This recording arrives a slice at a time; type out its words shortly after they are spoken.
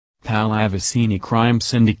Palavaccini crime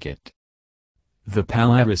syndicate. The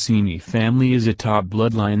Palavaccini family is a top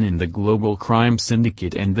bloodline in the global crime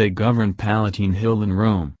syndicate, and they govern Palatine Hill in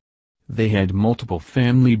Rome. They had multiple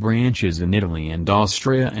family branches in Italy and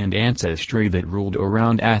Austria and ancestry that ruled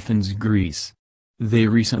around Athens, Greece. They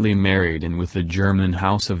recently married in with the German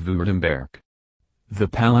House of Württemberg. The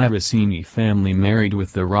Palavaccini family married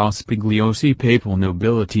with the Rospigliosi papal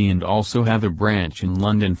nobility and also have a branch in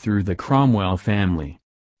London through the Cromwell family.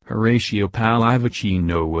 Horatio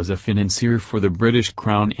Pallavicino was a financier for the British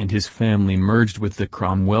Crown, and his family merged with the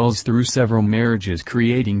Cromwells through several marriages,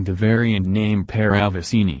 creating the variant name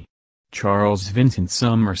Palavaccini. Charles Vincent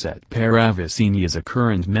Somerset Palavaccini is a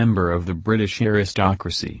current member of the British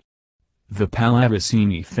aristocracy. The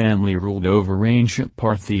Palavaccini family ruled over ancient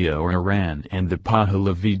Parthia or Iran, and the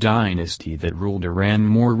Pahlavi dynasty that ruled Iran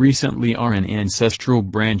more recently are an ancestral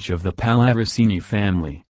branch of the Palavaccini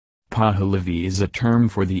family. Pahlavi is a term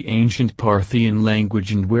for the ancient Parthian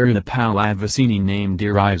language and where the Palavaccini name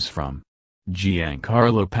derives from.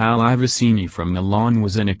 Giancarlo Pallavicini from Milan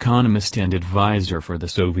was an economist and advisor for the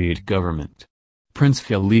Soviet government. Prince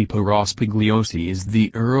Filippo Rospigliosi is the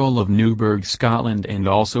Earl of Newburgh, Scotland, and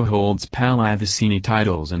also holds Pallavicini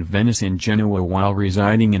titles in Venice and Genoa while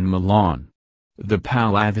residing in Milan. The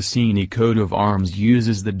Pallavicini coat of arms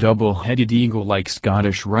uses the double-headed eagle-like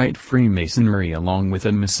Scottish Rite Freemasonry along with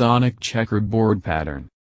a Masonic checkerboard pattern.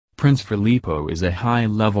 Prince Filippo is a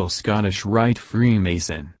high-level Scottish Rite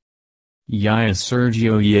Freemason. Yaya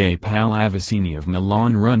Sergio Ye Pallavicini of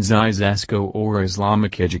Milan runs ISASCO, or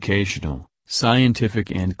Islamic Educational, Scientific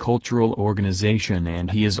and Cultural Organization, and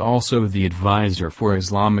he is also the advisor for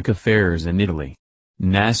Islamic affairs in Italy.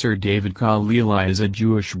 Nasser David Khalili is a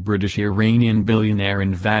Jewish-British-Iranian billionaire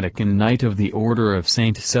and Vatican Knight of the Order of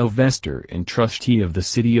Saint Sylvester and trustee of the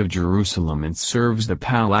City of Jerusalem, and serves the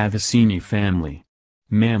Pallavicini family.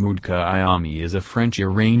 Mahmoud Kayami is a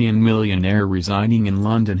French-Iranian millionaire residing in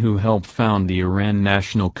London who helped found the Iran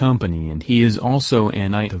National Company, and he is also a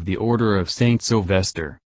Knight of the Order of Saint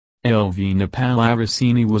Sylvester. Elvina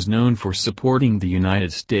Pallavicini was known for supporting the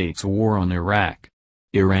United States war on Iraq.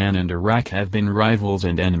 Iran and Iraq have been rivals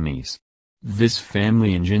and enemies. This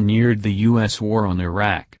family engineered the U.S. war on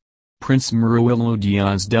Iraq. Prince Murillo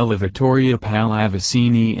Diaz della Vittoria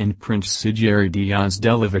Pallavicini and Prince Sigeri Diaz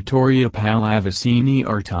della Vittoria Pallavicini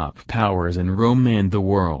are top powers in Rome and the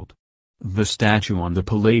world. The statue on the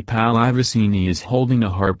Palais Pallavicini is holding a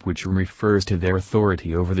harp, which refers to their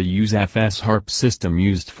authority over the USFS harp system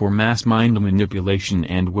used for mass mind manipulation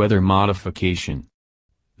and weather modification.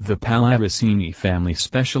 The Pallavicini family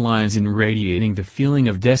specialize in radiating the feeling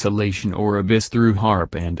of desolation or abyss through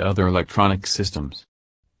harp and other electronic systems.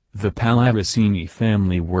 The Pallavicini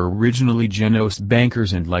family were originally Genoese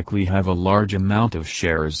bankers and likely have a large amount of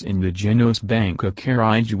shares in the Genoese Banca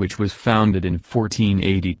Carige, which was founded in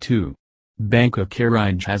 1482. Banca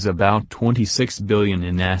Carige has about 26 billion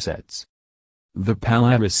in assets. The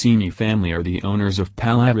Pallavicini family are the owners of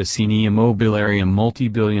Pallavicini Immobiliare, a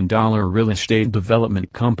multi-billion-dollar real estate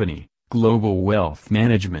development company, Global Wealth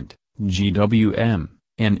Management, GWM,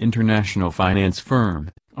 an international finance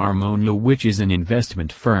firm, Armonia, which is an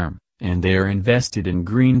investment firm, and they are invested in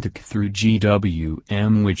green tech through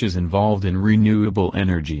GWM, which is involved in renewable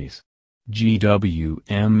energies.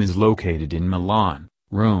 GWM is located in Milan,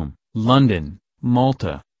 Rome, London,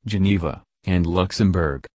 Malta, Geneva, and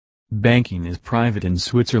Luxembourg. Banking is private in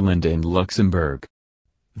Switzerland and Luxembourg.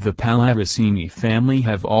 The Pallavicini family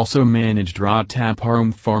have also managed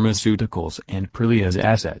Rotaparum Pharmaceuticals and Prilias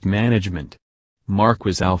Asset Management.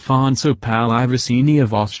 Marquis Alfonso Pallavicini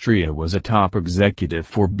of Austria was a top executive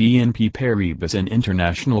for BNP Paribas, an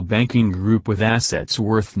international banking group with assets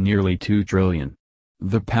worth nearly 2 trillion.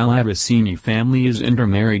 The Pallavicini family is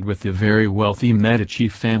intermarried with the very wealthy Medici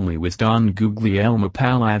family, with Don Guglielmo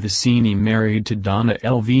Pallavicini married to Donna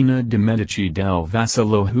Elvina de' Medici del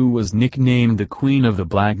Vasallo, who was nicknamed the Queen of the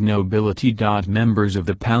Black Nobility. Members of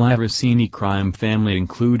the Pallavicini crime family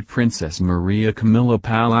include Princess Maria Camilla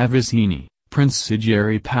Pallavicini, Prince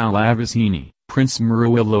Sigeri Pallavicini, Prince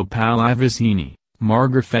Murillo Pallavicini,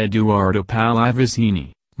 Margraf Eduardo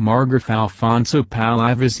Pallavicini, Margraf Alfonso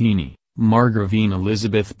Pallavicini, Margravine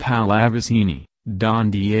Elizabeth Pallavicini,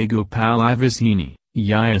 Don Diego Pallavicini,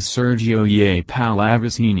 Yaya Sergio Ye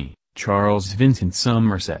Pallavicini, Charles Vincent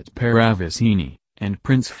Somerset Pallavicini, and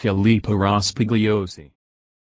Prince Filippo Rospigliosi.